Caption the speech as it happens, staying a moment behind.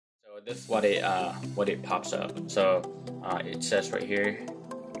this is what it pops up. So it says right here,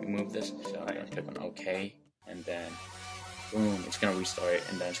 remove this. So I'm gonna click on OK, and then boom, it's gonna restart,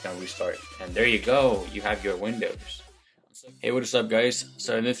 and then it's gonna restart, and there you go. You have your Windows. Hey, what is up, guys?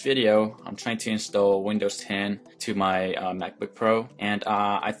 So in this video, I'm trying to install Windows 10 to my MacBook Pro, and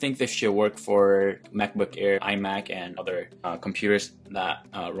I think this should work for MacBook Air, iMac, and other computers that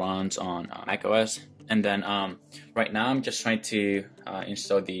runs on Mac OS. And then right now, I'm just trying to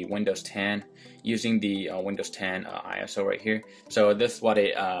install the Windows 10 using the Windows 10 ISO right here. So this is what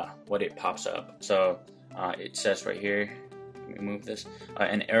it pops up. So it says right here, remove this,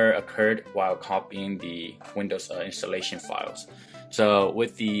 an error occurred while copying the Windows installation files. So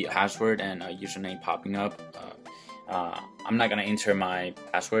with the password and username popping up, I'm not gonna enter my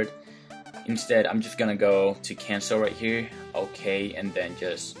password. Instead, I'm just gonna go to cancel right here, OK, and then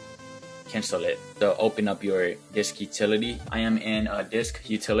just cancel it. So open up your disk utility. I am in a disk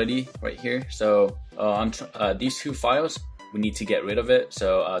utility right here. So these two files, we need to get rid of it.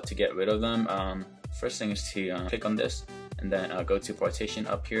 So to get rid of them, first thing is to click on this, and then go to partition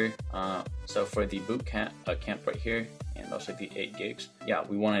up here. So for the Bootcamp camp right here, and also the 8 gigs, yeah,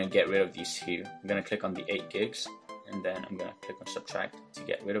 we want to get rid of these two. I'm gonna click on the 8 gigs, and then I'm gonna click on subtract to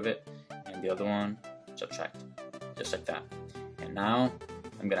get rid of it, and the other one, subtract, just like that. And now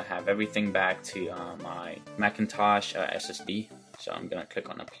I'm gonna have everything back to my Macintosh SSD. So I'm gonna click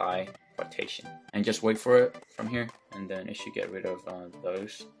on apply partition and just wait for it from here, and then it should get rid of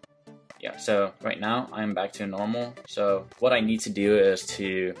those. Yeah, so right now I'm back to normal. So what I need to do is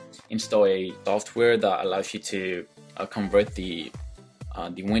to install a software that allows you to convert the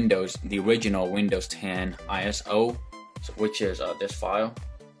original Windows 10 ISO, so, which is this file.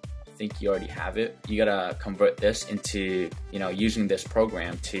 I think you already have it. You gotta convert this into, using this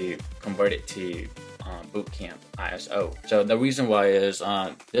program to convert it to Bootcamp ISO. So the reason why is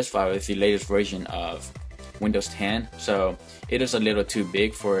this file is the latest version of Windows 10, so it is a little too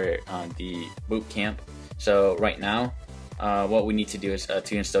big for the Bootcamp. So right now, what we need to do is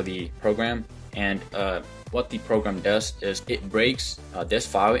to install the program, and what the program does is it breaks this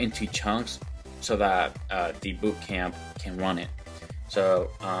file into chunks so that the Bootcamp can run it.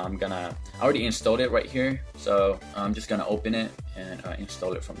 So I already installed it right here, so I'm just gonna open it and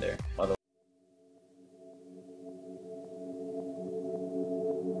install it from there.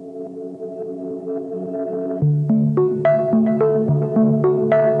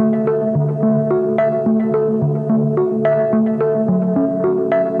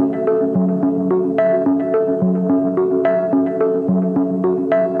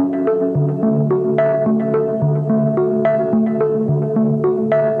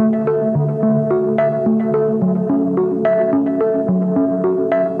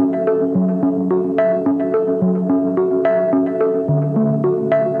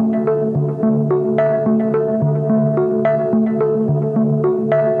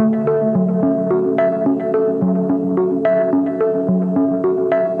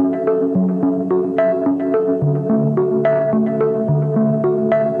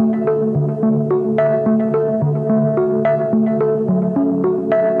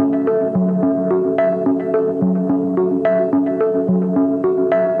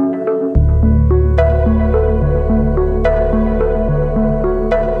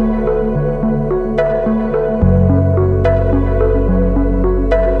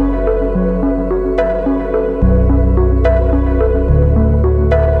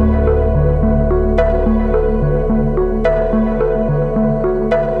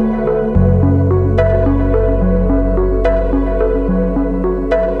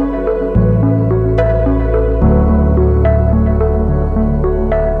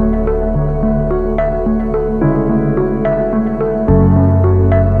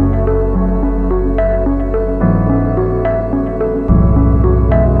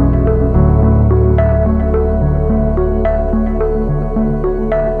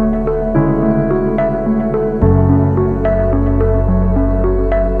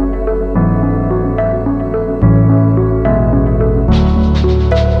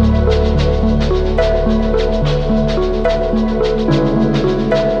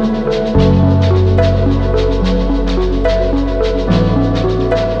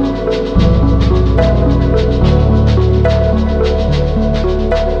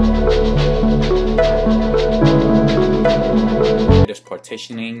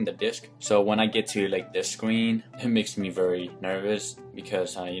 Partitioning the disk. So when I get to like this screen, it makes me very nervous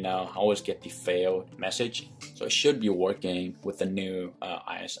because I always get the failed message. So it should be working with the new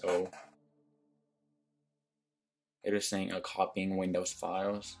ISO. It is saying copying Windows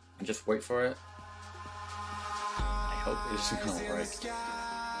files, and just wait for it. I hope it's gonna work.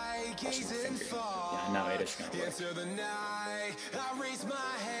 crossing my finger. Yeah, no, it is gonna work.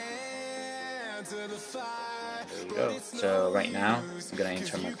 There you go. So right now, I'm gonna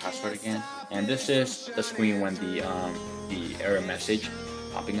enter my password again, and this is the screen when the error message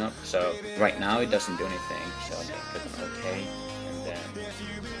popping up. So right now it doesn't do anything. So I'm gonna click on OK, and then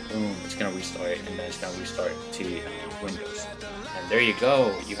boom, it's gonna restart, and then it's gonna restart to Windows. And there you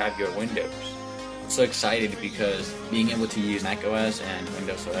go, you have your Windows. I'm so excited because being able to use Mac OS and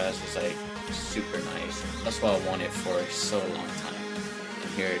Windows OS is like super nice. That's what I wanted for so long time.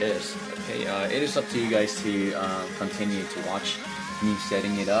 And here it is. Okay, it is up to you guys to continue to watch me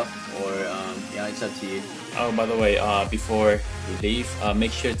setting it up, or yeah, it's up to you. Oh, by the way, before you leave,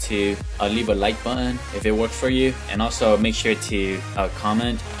 make sure to leave a like button if it works for you, and also make sure to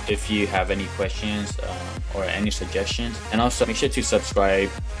comment if you have any questions or any suggestions, and also make sure to subscribe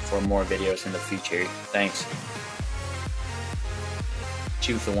for more videos in the future. Thanks.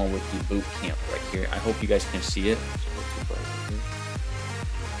 Choose the one with the boot camp right here. I hope you guys can see it.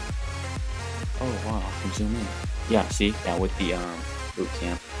 Oh wow, I can zoom in. Yeah, see? Yeah, with the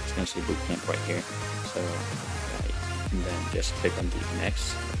Bootcamp. It's gonna say Bootcamp right here. So, right, and then just click on the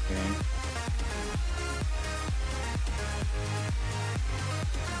next right here.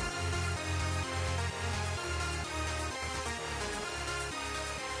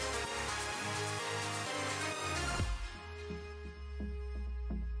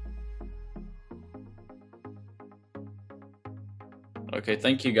 Okay,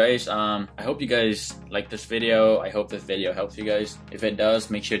 thank you guys. I hope you guys like this video. I hope this video helps you guys. If it does,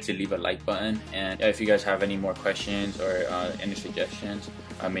 make sure to leave a like button. And if you guys have any more questions or any suggestions,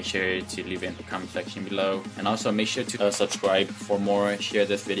 make sure to leave it in the comment section below. And also make sure to subscribe for more. Share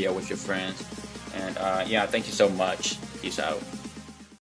this video with your friends. And yeah, thank you so much. Peace out.